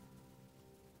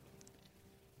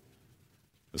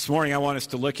This morning I want us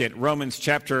to look at Romans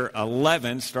chapter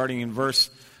 11, starting in verse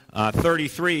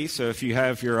 33. So if you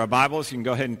have your Bibles, you can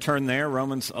go ahead and turn there.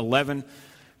 Romans 11,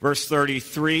 verse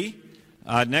 33.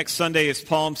 Next Sunday is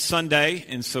Palm Sunday,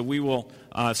 and so we will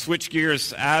switch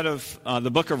gears out of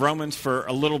the book of Romans for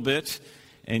a little bit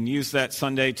and use that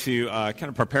Sunday to kind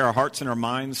of prepare our hearts and our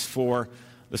minds for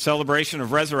the celebration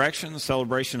of resurrection, the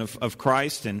celebration of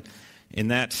Christ, and in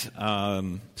that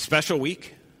special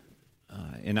week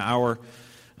in our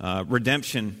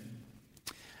redemption.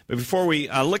 But before we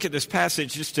look at this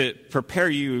passage, just to prepare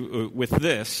you with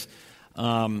this,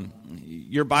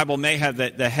 your Bible may have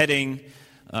the heading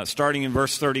starting in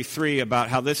verse 33 about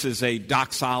how this is a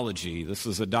doxology. This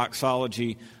is a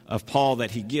doxology of Paul that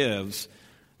he gives.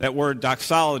 That word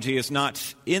doxology is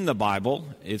not in the Bible.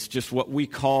 It's just what we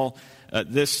call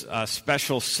this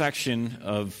special section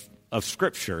of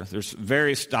Scripture. There's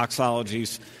various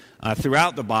doxologies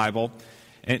throughout the Bible.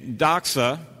 And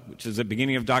doxa, which is the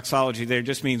beginning of doxology there,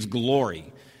 just means glory.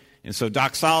 And so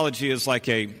doxology is like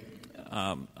an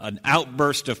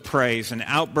outburst of praise, an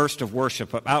outburst of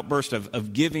worship, an outburst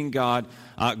of giving God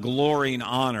glory and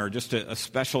honor, just a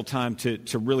special time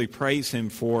to really praise Him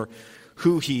for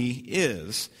who He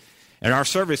is. In our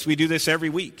service, we do this every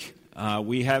week.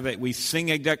 We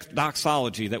sing a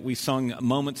doxology that we sung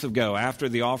moments ago after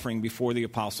the offering before the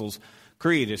Apostles'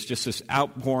 Creed. It's just this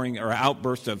outpouring or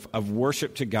outburst of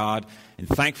worship to God and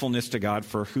thankfulness to God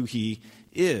for who He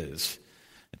is.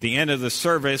 At the end of the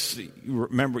service,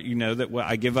 you know that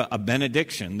I give a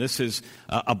benediction. This is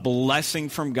a blessing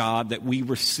from God that we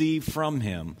receive from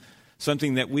Him,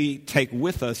 something that we take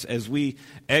with us as we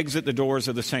exit the doors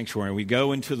of the sanctuary. We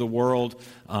go into the world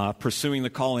pursuing the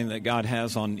calling that God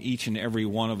has on each and every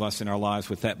one of us in our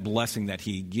lives with that blessing that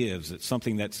He gives. It's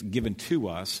something that's given to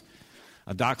us.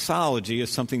 A doxology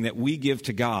is something that we give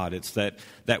to God. It's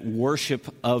that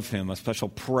worship of Him, a special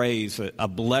praise, a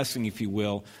blessing, if you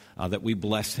will, that we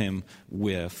bless Him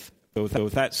with. So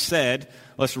with that said,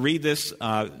 let's read this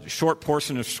short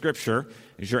portion of Scripture.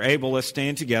 As you're able, let's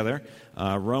stand together.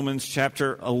 Romans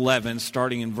chapter 11,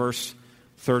 starting in verse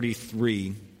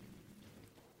 33.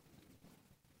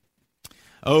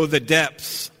 Oh, the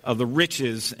depths of the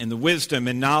riches and the wisdom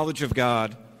and knowledge of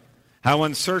God! How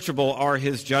unsearchable are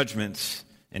His judgments,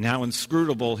 and how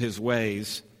inscrutable His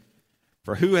ways.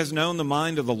 For who has known the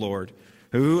mind of the Lord?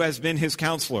 Who has been His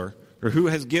counselor? Or who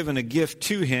has given a gift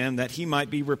to Him that He might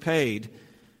be repaid?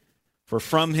 For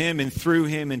from Him and through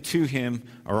Him and to Him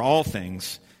are all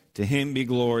things. To Him be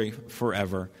glory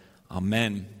forever.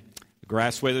 Amen. The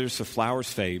grass withers, the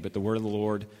flowers fade, but the word of the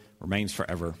Lord remains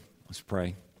forever. Let's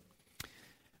pray.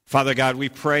 Father God, we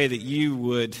pray that You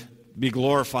would be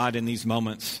glorified in these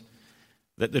moments,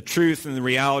 that the truth and the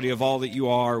reality of all that You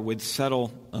are would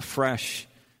settle afresh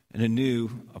and anew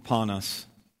upon us.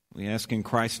 We ask in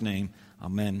Christ's name,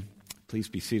 amen. Please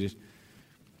be seated.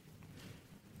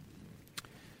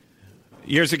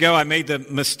 Years ago, I made the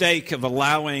mistake of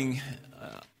allowing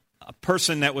a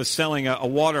person that was selling a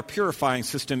water purifying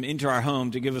system into our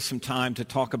home to give us some time to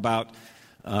talk about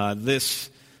this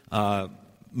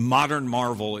modern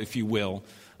marvel, if you will.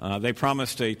 They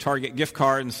promised a Target gift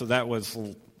card, and so that was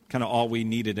kind of all we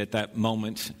needed at that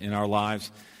moment in our lives.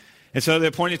 And so the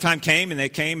appointed time came, and they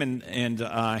came,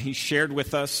 and he shared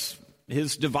with us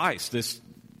his device, this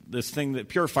thing, that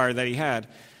purifier that he had.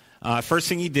 First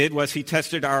thing he did was he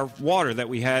tested our water that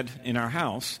we had in our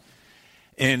house,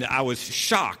 and I was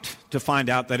shocked to find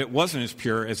out that it wasn't as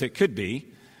pure as it could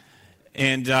be.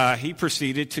 And he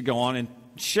proceeded to go on and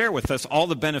share with us all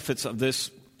the benefits of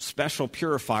this special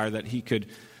purifier that he could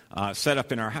set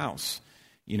up in our house.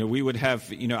 You know, we would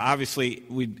have, obviously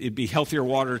it'd be healthier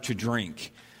water to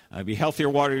drink. It'd be healthier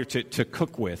water to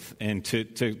cook with and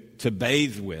to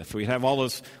bathe with. We'd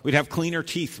have cleaner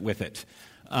teeth with it.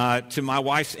 To my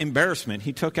wife's embarrassment,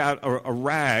 he took out a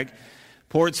rag,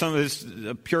 poured some of this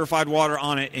purified water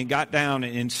on it, and got down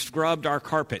and scrubbed our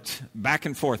carpet back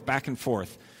and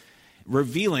forth,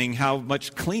 revealing how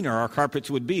much cleaner our carpets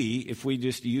would be if we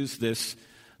just used this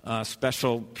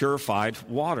special purified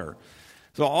water.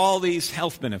 So all these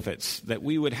health benefits that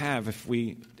we would have if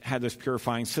we had this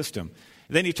purifying system.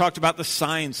 Then he talked about the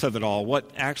science of it all, what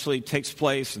actually takes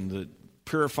place and the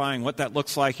purifying, what that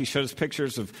looks like. He showed us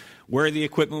pictures of where the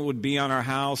equipment would be on our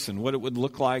house and what it would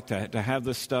look like to have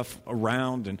this stuff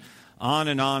around. And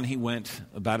on he went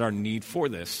about our need for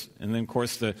this. And then, of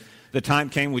course, the time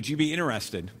came, would you be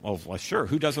interested? Well, sure.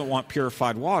 Who doesn't want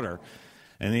purified water?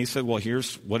 And then he said, well,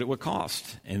 here's what it would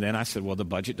cost. And then I said, well, the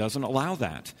budget doesn't allow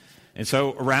that. And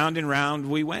so round and round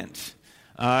we went.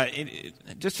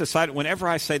 Just decided whenever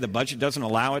I say the budget doesn't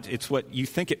allow it, it's what you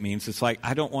think it means. It's like,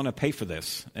 I don't want to pay for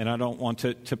this, and I don't want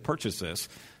to purchase this.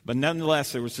 But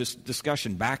nonetheless, there was this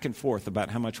discussion back and forth about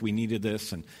how much we needed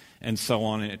this and so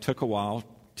on, and it took a while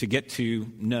to get to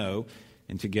know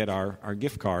and to get our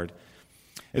gift card.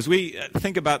 As we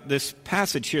think about this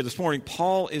passage here this morning,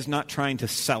 Paul is not trying to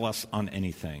sell us on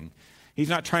anything. He's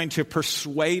not trying to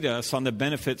persuade us on the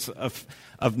benefits of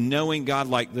knowing God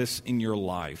like this in your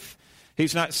life.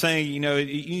 He's not saying, you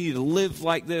need to live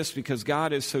like this because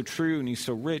God is so true and he's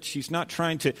so rich. He's not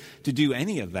trying to do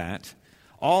any of that.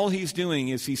 All he's doing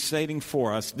is he's stating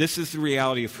for us, this is the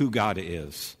reality of who God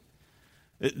is.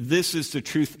 This is the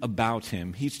truth about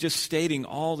him. He's just stating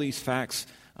all these facts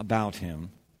about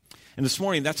him. And this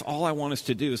morning, that's all I want us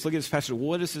to do is look at this passage.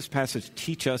 What does this passage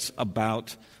teach us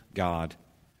about God?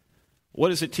 What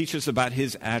does it teach us about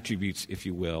his attributes, if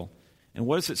you will? And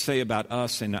what does it say about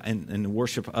us and the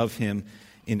worship of him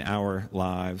in our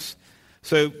lives?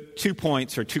 So 2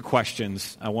 points or 2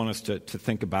 questions I want us to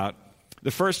think about.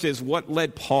 The first is, what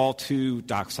led Paul to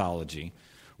doxology?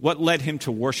 What led him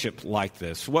to worship like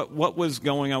this? What was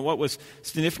going on? What was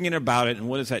significant about it? And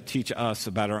what does that teach us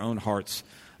about our own hearts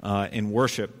in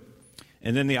worship?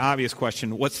 And then the obvious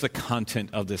question, what's the content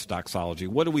of this doxology?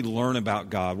 What do we learn about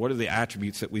God? What are the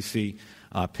attributes that we see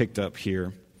picked up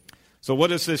here? So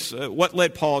what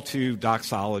led Paul to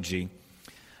doxology?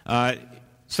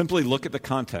 Simply look at the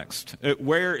context.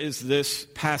 Where is this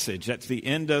passage? That's the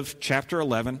end of chapter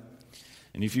 11.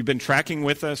 And if you've been tracking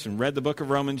with us and read the book of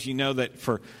Romans, you know that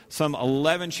for some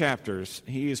 11 chapters,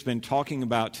 he has been talking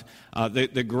about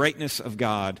the greatness of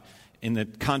God in the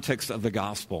context of the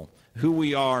gospel, who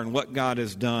we are and what God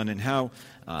has done and how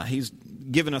he's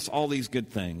given us all these good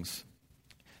things.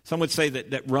 Some would say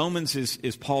that Romans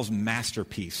is Paul's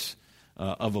masterpiece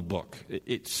of a book.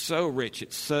 It's so rich,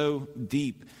 it's so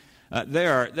deep.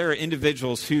 There are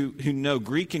individuals who know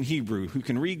Greek and Hebrew, who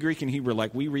can read Greek and Hebrew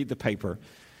like we read the paper,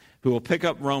 who will pick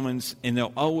up Romans and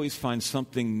they'll always find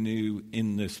something new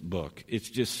in this book. It's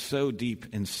just so deep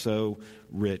and so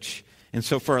rich. And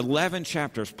so for 11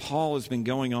 chapters, Paul has been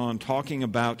going on talking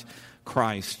about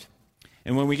Christ.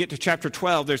 And when we get to chapter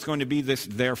 12, there's going to be this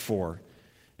therefore.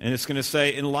 And it's going to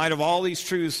say, in light of all these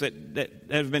truths that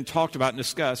have been talked about and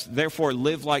discussed, therefore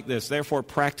live like this, therefore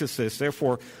practice this,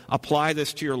 therefore apply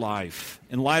this to your life.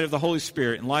 In light of the Holy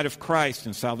Spirit, in light of Christ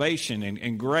and salvation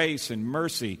and grace and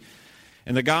mercy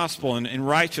and the gospel and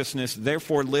righteousness,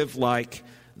 therefore live like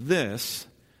this.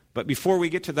 But before we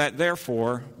get to that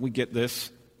therefore, we get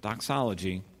this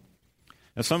doxology.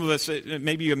 Now some of us,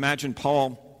 maybe you imagine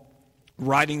Paul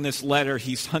writing this letter.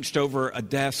 He's hunched over a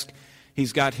desk.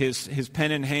 He's got his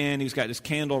pen in hand. He's got his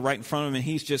candle right in front of him, and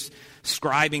he's just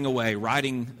scribing away,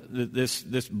 writing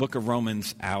this book of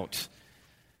Romans out.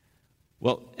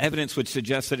 Well, evidence would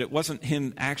suggest that it wasn't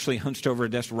him actually hunched over a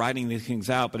desk writing these things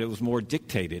out, but it was more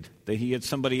dictated, that he had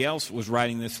somebody else was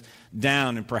writing this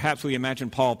down. And perhaps we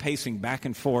imagine Paul pacing back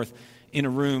and forth in a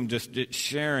room, just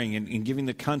sharing and giving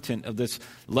the content of this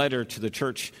letter to the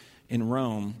church in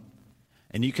Rome.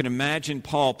 And you can imagine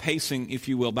Paul pacing, if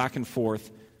you will, back and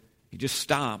forth. He just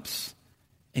stops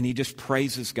and he just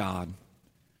praises God.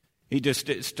 He just,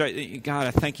 God,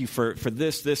 I thank you for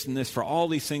this, and this, for all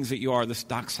these things that you are, this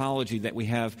doxology that we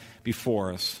have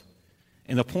before us.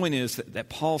 And the point is that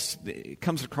Paul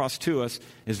comes across to us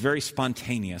as very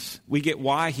spontaneous. We get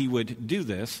why he would do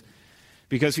this,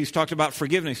 because he's talked about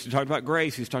forgiveness, he's talked about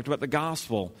grace, he's talked about the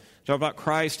gospel, he's talked about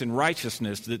Christ and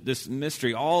righteousness, this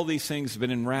mystery. All these things have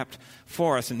been enwrapped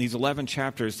for us in these 11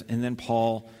 chapters, and then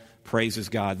Paul praises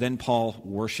God. Then Paul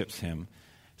worships him.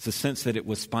 It's a sense that it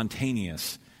was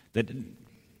spontaneous.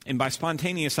 And by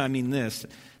spontaneous, I mean this,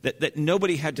 that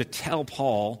nobody had to tell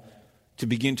Paul to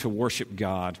begin to worship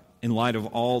God in light of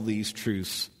all these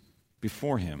truths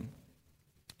before him.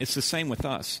 It's the same with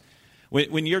us.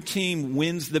 When your team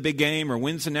wins the big game or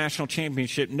wins the national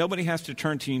championship, nobody has to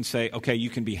turn to you and say, okay, you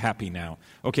can be happy now.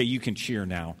 Okay, you can cheer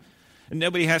now. And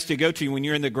nobody has to go to you when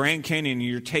you're in the Grand Canyon and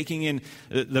you're taking in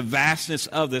the vastness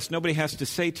of this. Nobody has to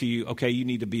say to you, okay, you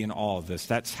need to be in awe of this.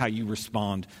 That's how you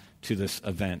respond to this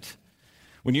event.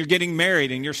 When you're getting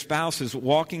married and your spouse is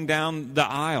walking down the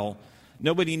aisle,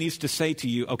 nobody needs to say to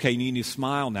you, okay, you need to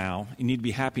smile now. You need to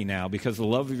be happy now because the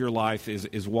love of your life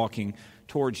is walking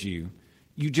towards you.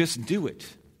 You just do it.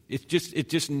 It's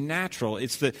just natural.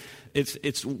 It's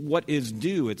what is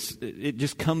due. It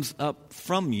just comes up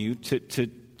from you to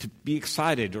be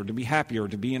excited or to be happy or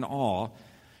to be in awe.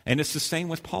 And it's the same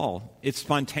with Paul. It's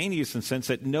spontaneous in the sense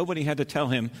that nobody had to tell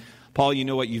him, Paul, you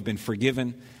know what, you've been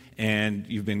forgiven and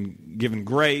you've been given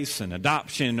grace and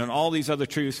adoption and all these other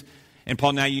truths. And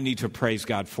Paul, now you need to praise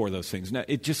God for those things. No,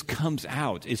 it just comes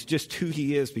out. It's just who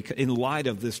he is because in light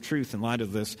of this truth, in light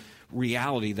of this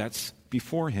reality that's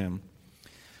before him.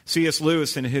 C.S.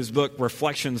 Lewis, in his book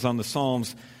Reflections on the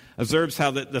Psalms, observes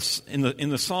how that in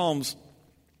the Psalms,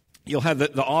 you'll have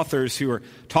the authors who are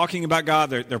talking about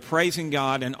God, they're praising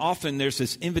God, and often there's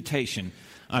this invitation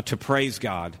to praise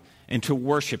God and to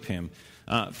worship him,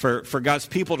 for God's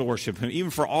people to worship him,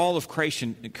 even for all of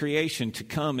creation to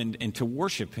come and to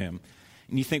worship him.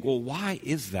 And you think, well, why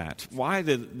is that? Why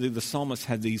do the psalmists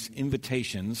have these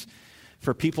invitations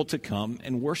for people to come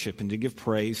and worship and to give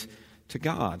praise to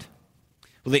God?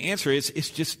 Well, the answer is it's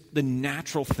just the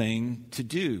natural thing to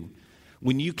do.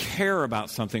 When you care about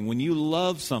something, when you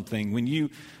love something, when you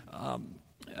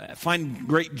find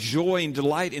great joy and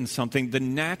delight in something, the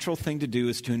natural thing to do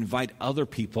is to invite other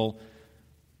people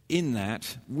in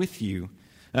that with you.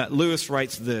 Lewis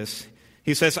writes this.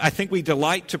 He says, I think we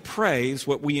delight to praise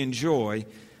what we enjoy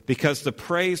because the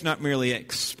praise not merely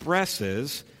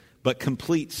expresses, but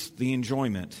completes the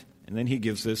enjoyment. And then he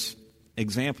gives this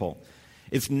example.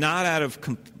 It's not out of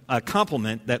a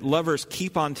compliment that lovers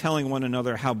keep on telling one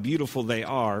another how beautiful they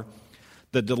are.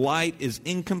 The delight is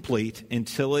incomplete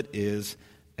until it is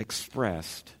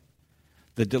expressed.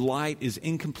 The delight is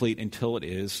incomplete until it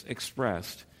is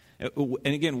expressed. And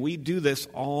again, we do this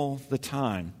all the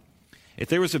time. If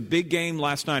there was a big game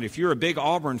last night, if you're a big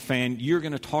Auburn fan, you're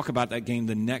going to talk about that game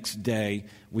the next day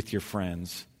with your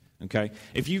friends. Okay?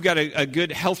 If you got a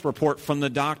good health report from the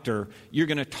doctor, you're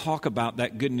going to talk about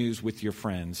that good news with your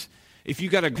friends. If you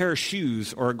got a pair of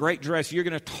shoes or a great dress, you're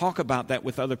going to talk about that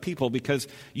with other people because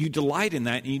you delight in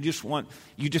that and you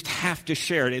just have to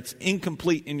share it. It's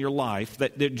incomplete in your life.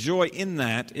 That the joy in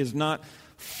that is not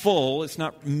full, it's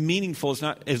not meaningful, it's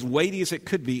not as weighty as it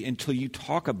could be until you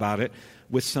talk about it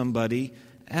with somebody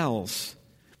else.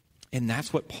 And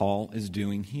that's what Paul is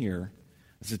doing here.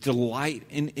 It's a delight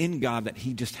in God that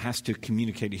he just has to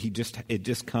communicate. It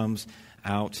just comes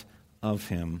out of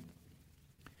him.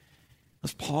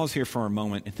 Let's pause here for a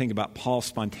moment and think about Paul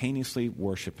spontaneously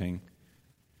worshiping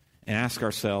and ask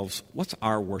ourselves, what's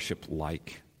our worship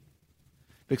like?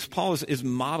 Because Paul is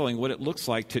modeling what it looks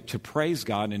like to praise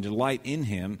God and delight in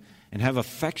him and have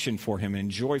affection for him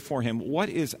and joy for him. What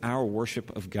is our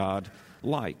worship of God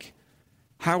like?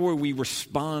 How are we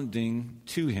responding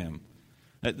to him?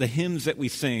 The hymns that we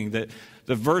sing, the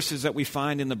verses that we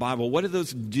find in the Bible, what are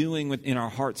those doing in our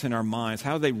hearts and our minds?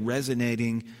 How are they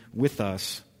resonating with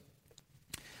us?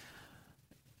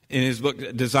 In his book,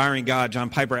 Desiring God, John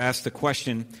Piper asked the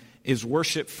question, is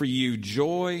worship for you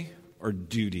joy or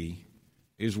duty?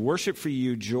 Is worship for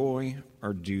you joy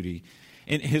or duty?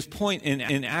 And his point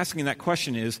in asking that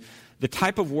question is the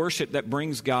type of worship that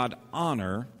brings God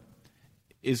honor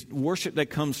is worship that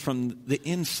comes from the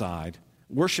inside.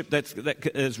 Worship that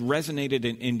has resonated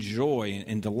in joy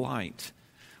and delight.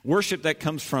 Worship that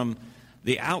comes from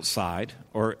the outside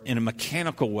or in a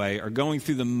mechanical way or going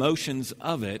through the motions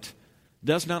of it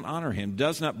does not honor him,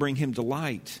 does not bring him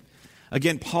delight.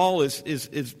 Again, Paul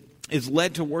is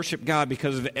led to worship God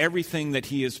because of everything that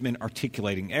he has been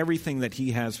articulating, everything that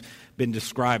he has been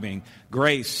describing,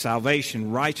 grace,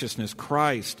 salvation, righteousness,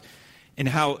 Christ, and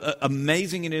how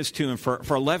amazing it is to him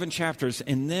for 11 chapters.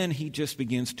 And then he just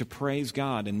begins to praise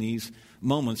God in these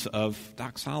moments of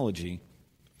doxology.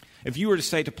 If you were to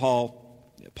say to Paul,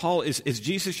 is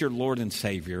Jesus your Lord and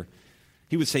Savior?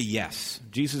 He would say, yes,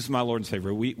 Jesus is my Lord and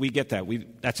Savior. We get that.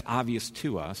 That's obvious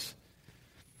to us.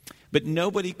 But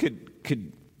nobody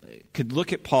could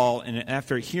look at Paul and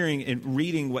after hearing and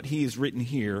reading what he has written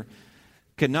here,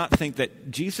 could not think that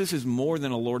Jesus is more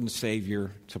than a Lord and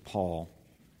Savior to Paul.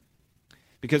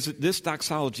 Because this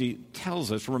doxology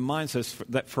tells us, reminds us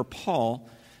that for Paul,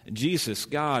 Jesus,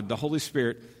 God, the Holy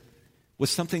Spirit, was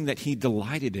something that he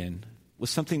delighted in, was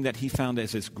something that he found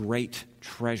as his great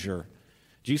treasure.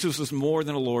 Jesus was more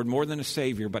than a Lord, more than a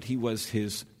Savior, but he was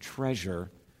his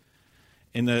treasure.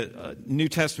 In the New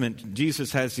Testament,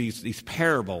 Jesus has these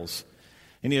parables,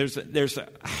 and there's a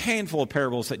handful of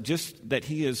parables that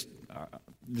he has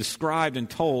described and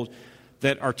told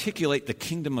that articulate the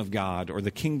kingdom of God or the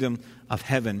kingdom of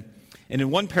heaven. And in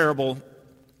one parable,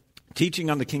 teaching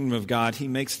on the kingdom of God, he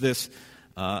makes this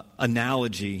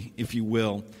analogy, if you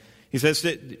will. He says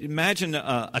that imagine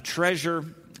a treasure.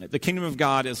 The kingdom of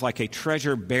God is like a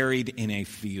treasure buried in a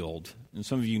field. And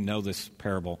some of you know this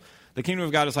parable. The kingdom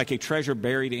of God is like a treasure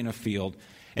buried in a field.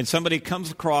 And somebody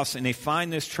comes across and they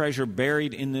find this treasure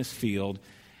buried in this field.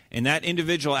 And that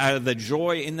individual, out of the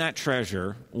joy in that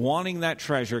treasure, wanting that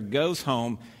treasure, goes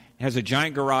home, has a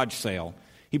giant garage sale.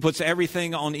 He puts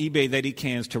everything on eBay that he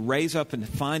can to raise up and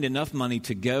find enough money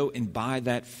to go and buy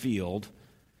that field.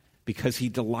 because he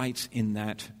delights in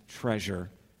that treasure,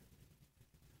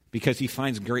 because he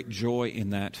finds great joy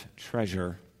in that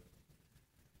treasure.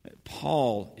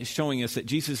 Paul is showing us that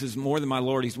Jesus is more than my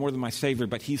Lord, he's more than my Savior,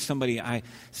 but he's somebody I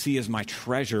see as my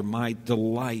treasure, my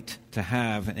delight to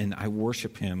have, and I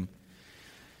worship him.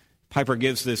 Piper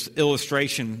gives this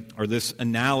illustration or this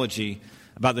analogy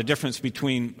about the difference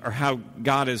between, or how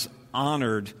God is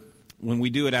honored when we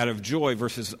do it out of joy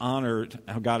versus honored,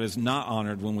 how God is not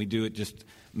honored when we do it just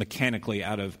mechanically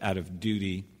out of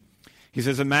duty. He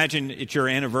says, imagine it's your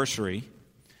anniversary,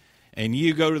 and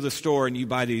you go to the store and you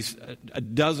buy these a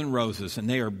dozen roses, and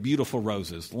they are beautiful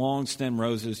roses, long stem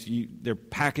roses. They're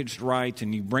packaged right,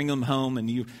 and you bring them home and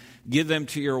you give them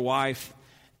to your wife,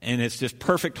 and it's just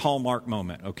perfect Hallmark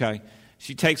moment, okay?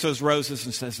 She takes those roses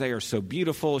and says they are so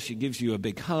beautiful. She gives you a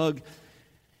big hug,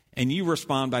 and you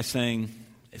respond by saying,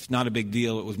 it's not a big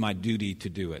deal, it was my duty to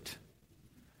do it.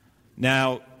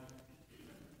 Now,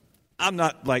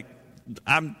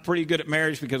 I'm pretty good at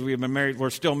marriage because we've been married, we're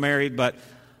still married, but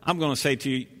I'm going to say to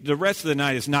you, the rest of the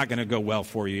night is not going to go well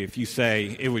for you if you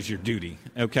say it was your duty,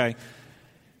 okay?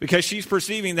 Because she's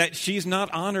perceiving that she's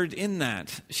not honored in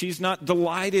that. She's not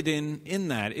delighted in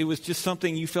that. It was just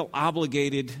something you felt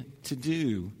obligated to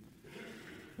do.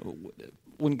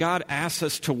 When God asks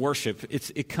us to worship,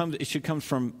 it should come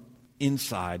from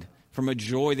inside, from a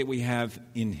joy that we have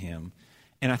in him.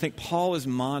 And I think Paul is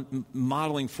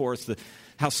modeling for us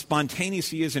how spontaneous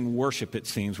he is in worship, it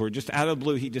seems, where just out of the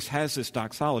blue he just has this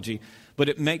doxology. But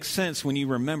it makes sense when you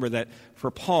remember that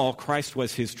for Paul, Christ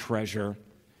was his treasure.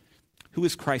 Who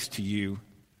is Christ to you?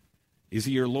 Is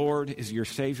he your Lord? Is he your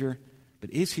Savior?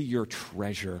 But is he your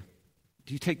treasure?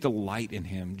 Do you take delight in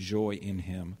him, joy in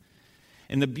him?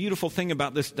 And the beautiful thing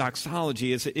about this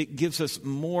doxology is it gives us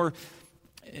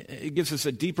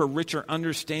a deeper, richer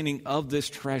understanding of this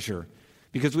treasure.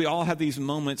 Because we all have these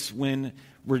moments when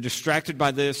we're distracted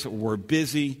by this, or we're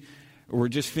busy, or we're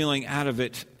just feeling out of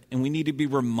it, and we need to be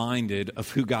reminded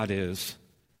of who God is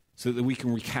so that we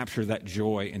can recapture that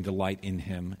joy and delight in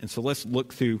him. And so let's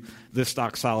look through this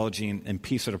doxology and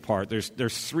piece it apart.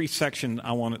 There's three sections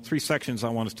I want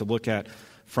us to look at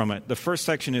from it. The first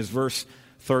section is verse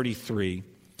 33.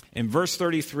 And verse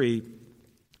 33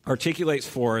 articulates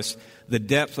for us the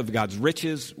depth of God's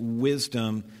riches,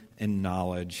 wisdom, and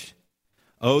knowledge.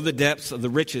 Oh, the depths of the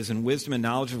riches and wisdom and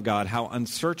knowledge of God, how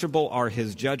unsearchable are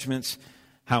his judgments,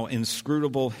 how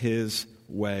inscrutable his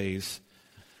ways.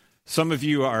 Some of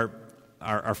you are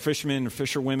fishermen or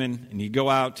fisherwomen, and you go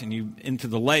out and you into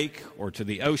the lake or to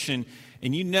the ocean,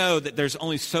 and you know that there's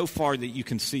only so far that you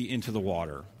can see into the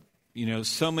water. You know,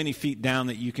 so many feet down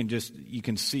that you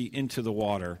can see into the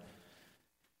water.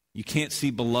 You can't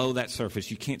see below that surface.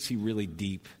 You can't see really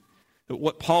deep. But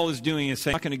what Paul is doing is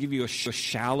saying, I'm not going to give you a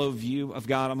shallow view of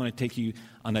God. I'm going to take you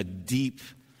on the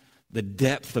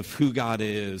depth of who God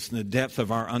is, and the depth of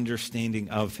our understanding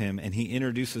of him. And he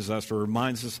introduces us or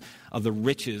reminds us of the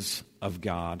riches of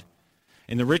God.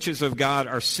 And the riches of God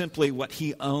are simply what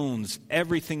he owns,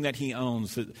 everything that he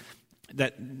owns,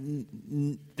 that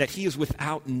he is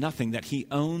without nothing, that he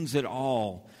owns it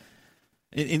all.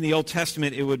 In the Old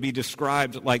Testament, it would be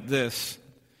described like this,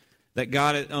 that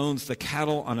God owns the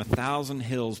cattle on 1,000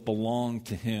 hills belong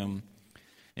to him.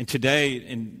 And today,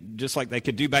 and just like they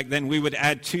could do back then, we would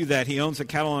add to that, he owns the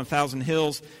cattle on 1,000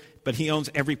 hills, but he owns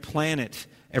every planet,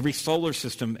 every solar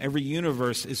system, every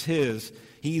universe is his.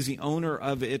 He's the owner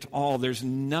of it all. There's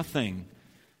nothing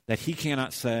that he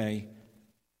cannot say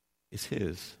is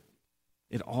his.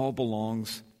 It all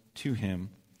belongs to him.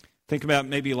 Think about it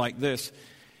maybe like this.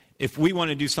 If we want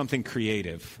to do something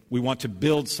creative, we want to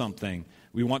build something,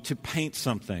 we want to paint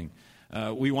something,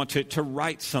 we want to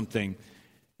write something,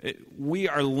 we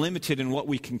are limited in what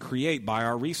we can create by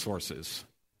our resources.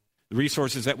 The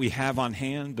resources that we have on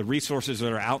hand, the resources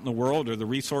that are out in the world, or the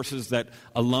resources that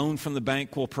a loan from the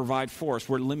bank will provide for us,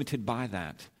 we're limited by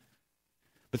that.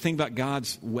 But think about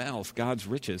God's wealth, God's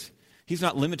riches. He's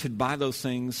not limited by those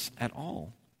things at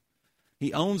all.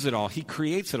 He owns it all. He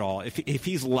creates it all. If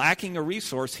he's lacking a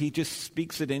resource, he just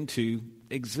speaks it into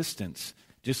existence,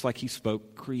 just like he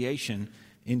spoke creation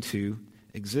into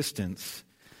existence.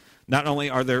 Not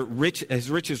only are there his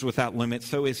riches without limit,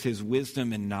 so is his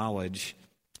wisdom and knowledge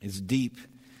is deep.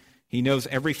 He knows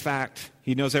every fact.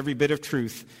 He knows every bit of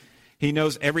truth. He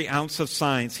knows every ounce of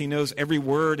science. He knows every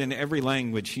word in every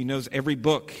language. He knows every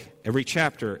book, every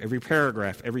chapter, every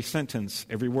paragraph, every sentence,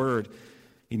 every word.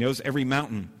 He knows every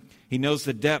mountain. He knows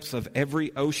the depths of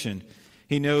every ocean.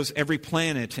 He knows every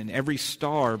planet and every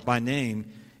star by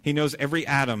name. He knows every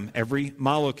atom, every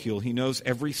molecule. He knows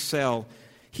every cell.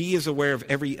 He is aware of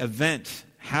every event,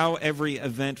 how every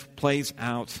event plays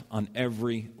out on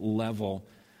every level.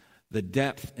 The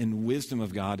depth and wisdom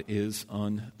of God is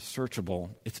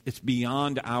unsearchable. It's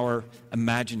beyond our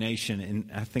imagination,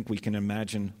 and I think we can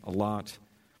imagine a lot.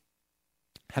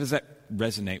 How does that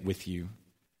resonate with you?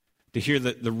 To hear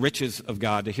the riches of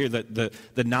God, to hear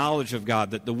the knowledge of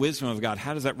God, the wisdom of God,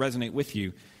 how does that resonate with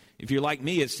you? If you're like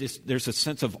me, it's just there's a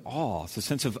sense of awe, it's a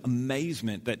sense of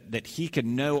amazement that he could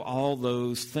know all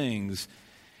those things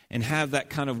and have that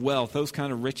kind of wealth, those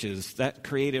kind of riches, that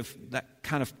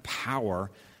kind of power.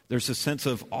 There's a sense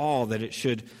of awe that it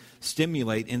should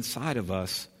stimulate inside of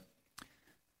us.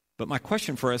 But my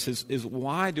question for us is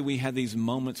why do we have these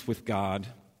moments with God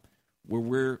where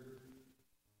we're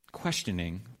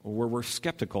questioning or where we're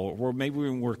skeptical or maybe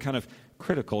when we're kind of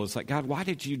critical? It's like, God, why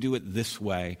did you do it this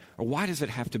way? Or why does it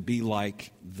have to be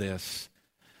like this?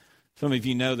 Some of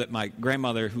you know that my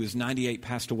grandmother, who is 98,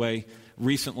 passed away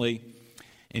recently,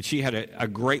 and she had a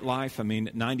great life.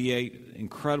 98,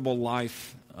 incredible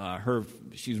life.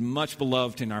 She's much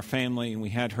beloved in our family, and we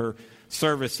had her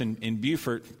service in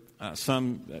Beaufort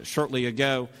shortly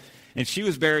ago. And she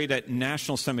was buried at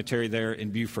National Cemetery there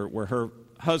in Beaufort, where her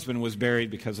husband was buried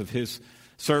because of his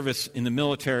service in the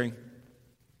military.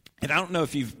 And I don't know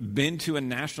if you've been to a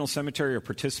national cemetery or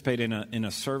participated in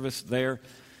a service there,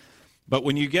 but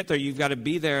when you get there, you've got to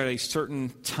be there at a certain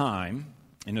time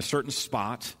in a certain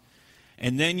spot.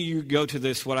 And then you go to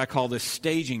this, what I call this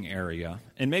staging area.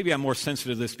 And maybe I'm more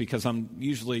sensitive to this because I'm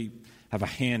usually have a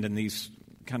hand in these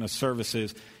kind of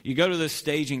services. You go to this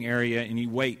staging area and you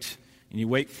wait. And you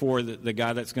wait for the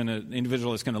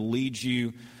individual that's going to lead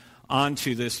you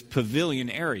onto this pavilion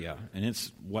area. And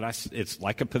it's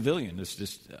like a pavilion. It's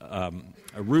just a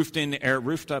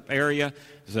roofed up area.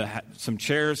 There's some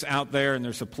chairs out there, and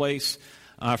there's a place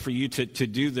for you to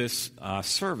do this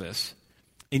service.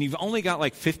 And you've only got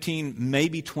like 15,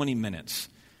 maybe 20 minutes.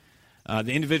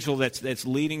 The individual that's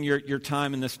leading your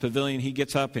time in this pavilion, he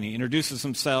gets up and he introduces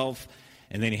himself,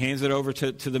 and then he hands it over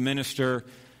to the minister.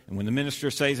 And when the minister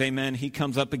says amen, he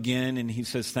comes up again and he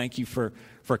says, thank you for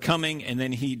coming. And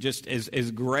then he just,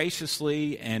 as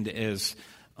graciously and as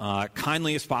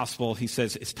kindly as possible, he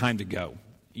says, it's time to go.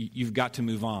 You've got to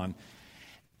move on.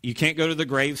 You can't go to the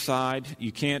graveside.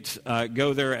 You can't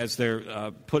go there as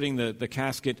they're putting the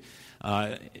casket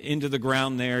into the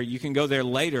ground there. You can go there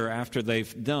later after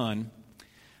they've done.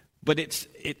 But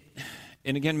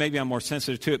and again, maybe I'm more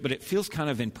sensitive to it, but it feels kind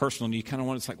of impersonal. And you kind of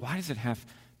wonder, it's like, why does it have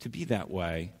to be that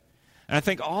way? And I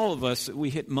think all of us, we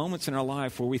hit moments in our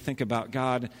life where we think about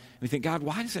God, and we think, God,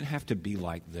 why does it have to be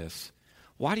like this?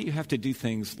 Why do you have to do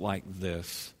things like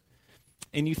this?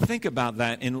 And you think about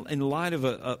that in light of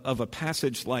a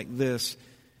passage like this,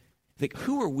 think,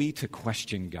 who are we to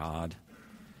question God?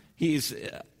 He's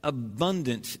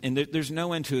abundant, and there's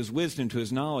no end to his wisdom, to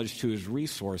his knowledge, to his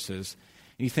resources.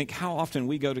 And you think how often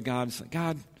we go to God and say,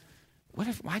 God,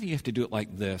 why do you have to do it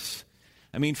like this?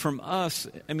 From us,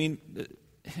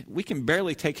 we can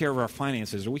barely take care of our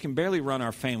finances, or we can barely run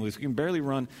our families. We can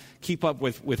barely keep up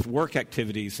with work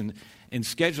activities and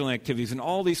scheduling activities and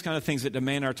all these kind of things that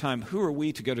demand our time. Who are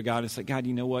we to go to God and say, God,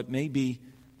 you know what? Maybe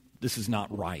this is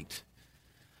not right.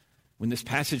 When this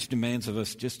passage demands of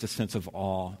us just a sense of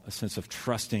awe, a sense of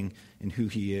trusting in who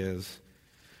he is.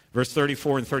 Verse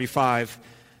 34 and 35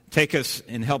 take us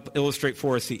and help illustrate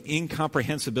for us the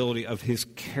incomprehensibility of his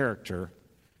character.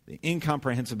 The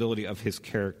incomprehensibility of his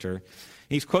character.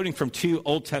 He's quoting from two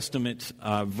Old Testament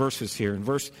verses here. In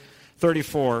verse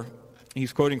 34,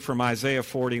 he's quoting from Isaiah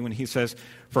 40 when he says,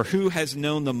 "For who has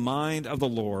known the mind of the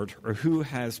Lord, or who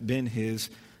has been his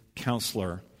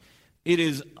counselor?" It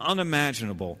is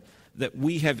unimaginable that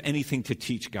we have anything to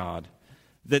teach God,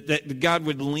 that God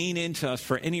would lean into us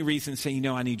for any reason and say,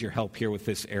 I need your help here with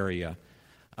this area.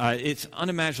 It's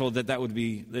unimaginable that would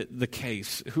be the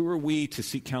case. Who are we to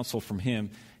seek counsel from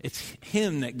him? It's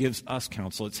him that gives us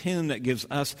counsel. It's him that gives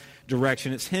us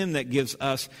direction. It's him that gives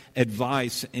us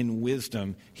advice and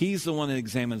wisdom. He's the one that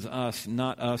examines us,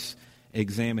 not us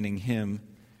examining him.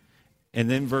 And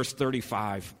then verse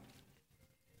 35,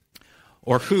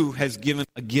 or who has given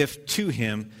a gift to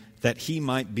him that he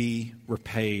might be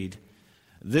repaid.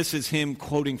 This is him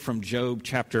quoting from Job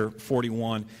chapter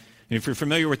 41. And if you're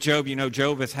familiar with Job, you know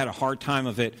Job has had a hard time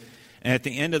of it. And at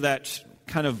the end of that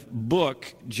kind of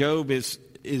book, Job is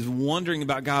wondering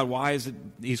about God. Why is it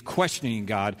he's questioning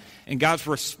God? And God's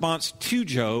response to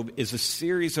Job is a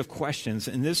series of questions.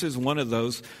 And this is one of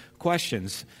those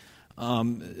questions.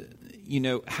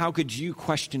 How could you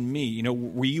question me?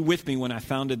 Were you with me when I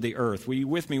founded the earth? Were you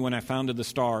with me when I founded the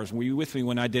stars? Were you with me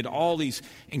when I did all these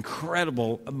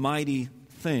incredible, mighty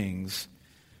things?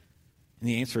 And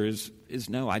the answer is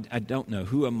no, I don't know.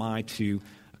 Who am I to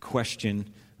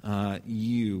question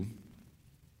you?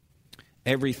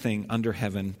 Everything under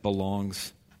heaven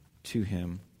belongs to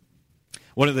him.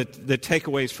 One of the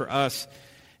takeaways for us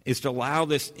is to allow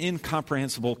this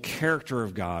incomprehensible character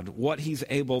of God, what he's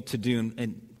able to do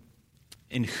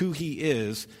and who he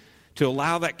is, to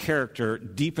allow that character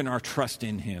deepen our trust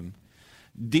in him,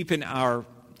 deepen our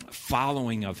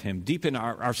following of him, deepen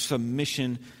our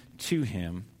submission to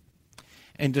him,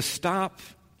 and to stop,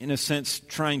 in a sense,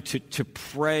 trying to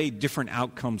pray different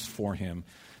outcomes for him,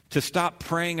 to stop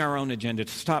praying our own agenda,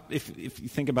 to stop, if you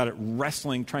think about it,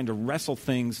 trying to wrestle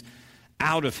things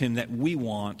out of him that we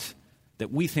want,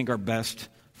 that we think are best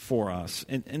for us.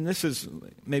 And this is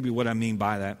maybe what I mean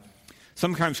by that.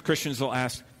 Sometimes Christians will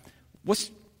ask,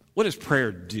 what does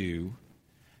prayer do?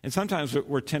 And sometimes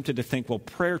we're tempted to think, well,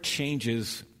 prayer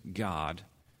changes God.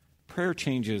 Prayer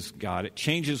changes God. It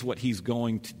changes what he's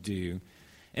going to do.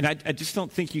 And I just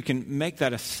don't think you can make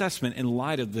that assessment in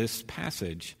light of this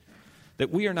passage, that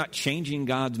we are not changing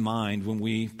God's mind when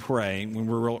we pray, when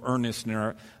we're real earnest in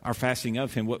our fasting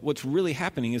of him. What's really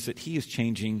happening is that he is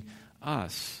changing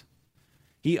us.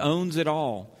 He owns it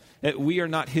all. We are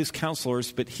not his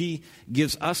counselors, but he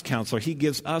gives us counsel. He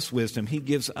gives us wisdom. He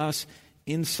gives us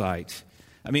insight.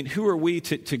 I mean, who are we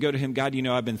to go to him? God,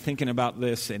 I've been thinking about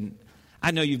this, and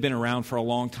I know you've been around for a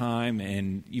long time,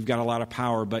 and you've got a lot of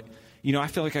power, but, I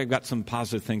feel like I've got some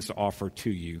positive things to offer to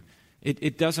you.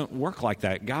 It doesn't work like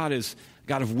that. God is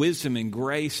God of wisdom and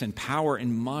grace and power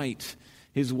and might.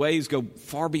 His ways go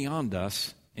far beyond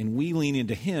us, and we lean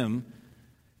into him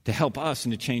to help us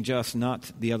and to change us,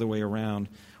 not the other way around.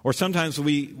 Or sometimes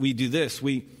we do this.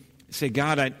 We say,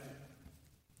 God, I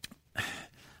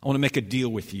want to make a deal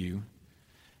with you.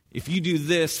 If you do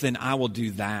this, then I will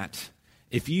do that.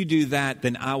 If you do that,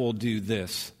 then I will do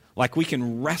this. Like we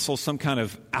can wrestle some kind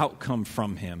of outcome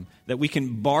from him, that we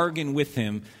can bargain with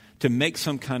him to make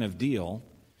some kind of deal.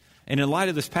 And in light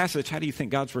of this passage, how do you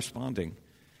think God's responding?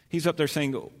 He's up there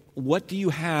saying, what do you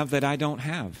have that I don't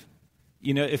have?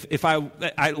 If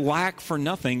I lack for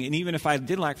nothing, and even if I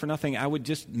did lack for nothing, I would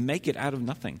just make it out of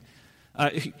nothing.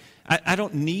 I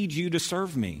don't need you to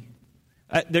serve me.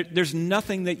 There's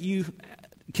nothing that you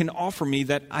can offer me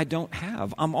that I don't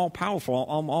have. I'm all powerful.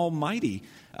 I'm almighty.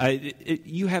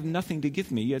 You have nothing to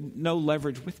give me. You have no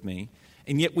leverage with me.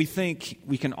 And yet we think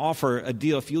we can offer a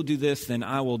deal. If you'll do this, then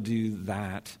I will do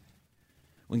that.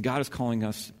 When God is calling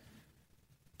us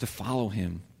to follow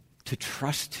him, to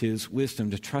trust his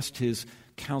wisdom, to trust his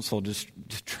counsel,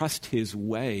 to trust his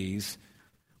ways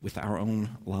with our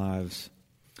own lives.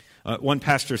 One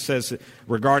pastor says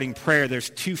regarding prayer, there's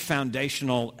two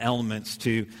foundational elements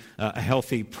to a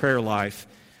healthy prayer life.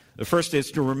 The first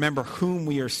is to remember whom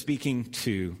we are speaking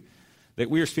to, that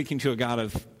we are speaking to a God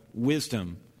of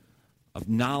wisdom, of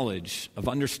knowledge, of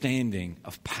understanding,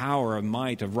 of power, of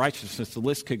might, of righteousness. The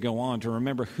list could go on. To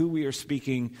remember who we are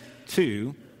speaking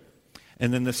to.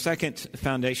 And then the second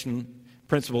foundation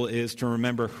principle is to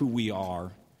remember who we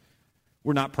are.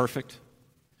 We're not perfect.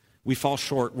 We fall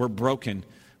short. We're broken.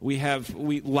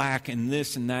 We lack in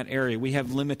this and that area. We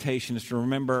have limitations. To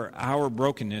remember our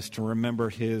brokenness, to remember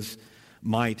his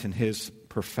might and his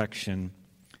perfection,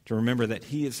 to remember that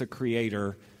he is the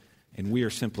creator and we are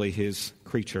simply his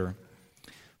creature.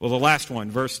 Well, the last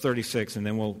one, verse 36, and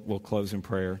then we'll close in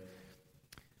prayer.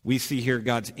 We see here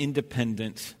God's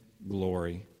independent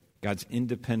glory. God's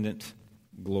independent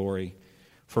glory.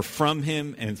 For from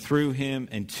him and through him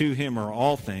and to him are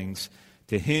all things.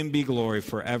 To him be glory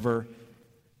forever.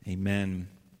 Amen.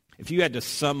 If you had to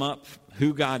sum up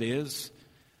who God is,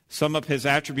 sum up his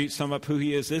attributes, sum up who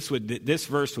he is, this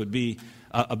verse would be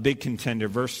a big contender,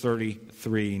 verse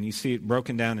 33. And you see it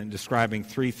broken down and describing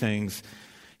three things.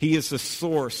 He is the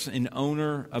source and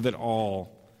owner of it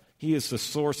all. He is the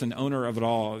source and owner of it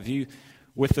all. If you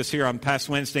with us here on past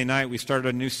Wednesday night, we started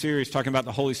a new series talking about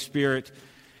the Holy Spirit.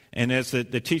 And as the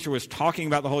teacher was talking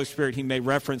about the Holy Spirit, he made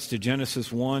reference to Genesis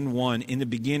 1:1. In the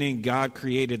beginning, God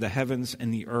created the heavens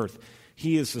and the earth.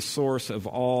 He is the source of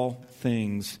all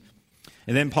things.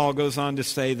 And then Paul goes on to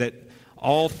say that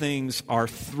all things are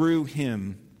through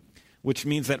him, which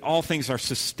means that all things are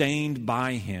sustained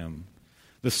by him.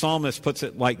 The psalmist puts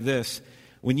it like this: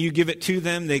 when you give it to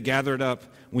them, they gather it up.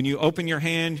 When you open your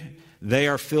hand, they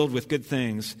are filled with good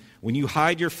things. When you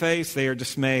hide your face, they are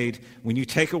dismayed. When you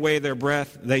take away their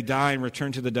breath, they die and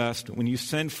return to the dust. When you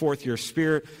send forth your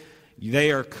spirit,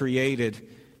 they are created,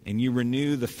 and you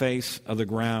renew the face of the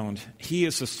ground. He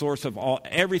is the source of all.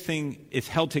 Everything is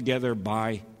held together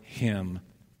by him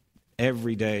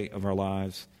every day of our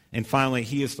lives. And finally,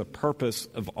 he is the purpose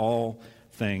of all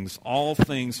things. All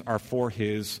things are for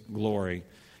his glory.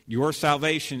 Your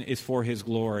salvation is for his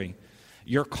glory.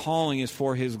 Your calling is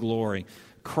for his glory.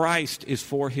 Christ is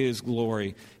for His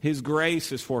glory. His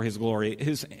grace is for His glory.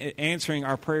 His answering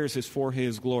our prayers is for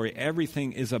His glory.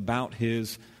 Everything is about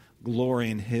His glory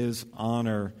and His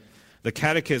honor. The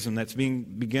catechism that's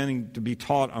beginning to be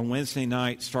taught on Wednesday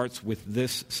night starts with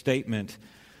this statement: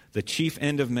 the chief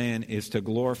end of man is to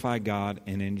glorify God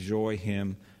and enjoy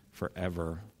Him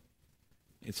forever.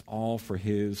 It's all for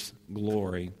His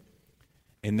glory.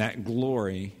 And that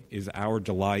glory is our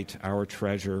delight, our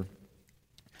treasure.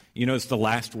 You notice the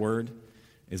last word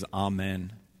is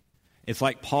amen. It's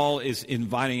like Paul is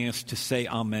inviting us to say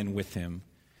amen with him.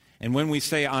 And when we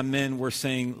say amen, we're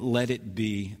saying, let it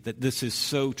be, that this is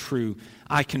so true.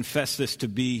 I confess this to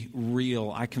be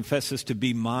real. I confess this to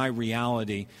be my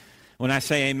reality. When I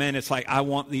say amen, it's like I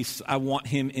want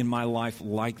Him in my life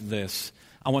like this.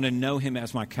 I want to know Him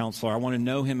as my counselor. I want to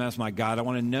know Him as my God. I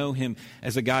want to know Him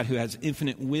as a God who has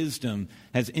infinite wisdom,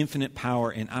 has infinite power,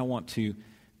 and I want to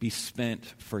be spent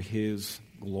for His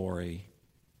glory.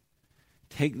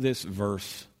 Take this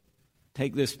verse,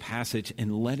 take this passage,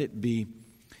 and let it be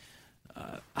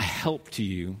a help to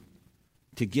you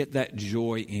to get that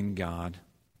joy in God,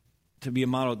 to be a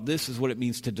model. This is what it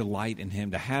means to delight in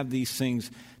Him, to have these things,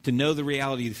 to know the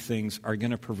reality of these things are going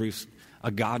to produce a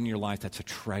God in your life that's a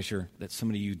treasure, that's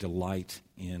somebody you delight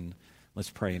in. Let's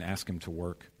pray and ask Him to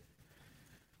work.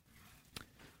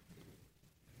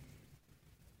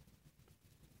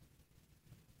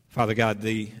 Father God,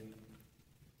 the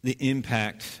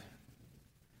impact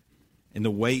and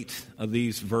the weight of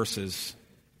these verses,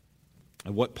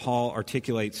 of what Paul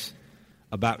articulates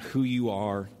about who You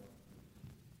are,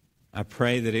 I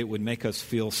pray that it would make us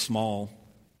feel small,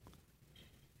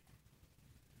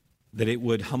 that it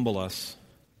would humble us,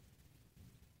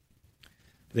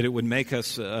 that it would make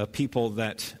us a people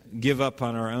that give up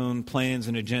on our own plans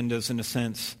and agendas in a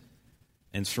sense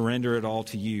and surrender it all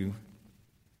to You,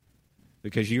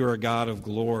 because You are a God of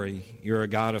glory, You're a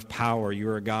God of power,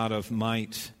 You're a God of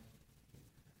might.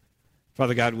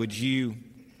 Father God, would You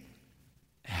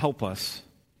help us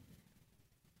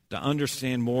to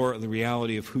understand more of the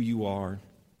reality of who You are,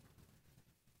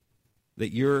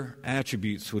 that Your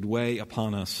attributes would weigh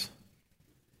upon us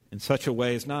in such a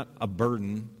way as not a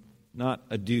burden, not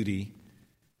a duty,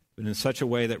 but in such a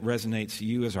way that resonates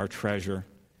You as our treasure,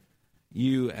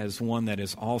 You as one that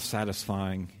is all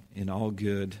satisfying in all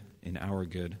good, in our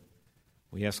good.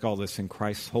 We ask all this in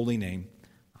Christ's holy name.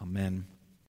 Amen.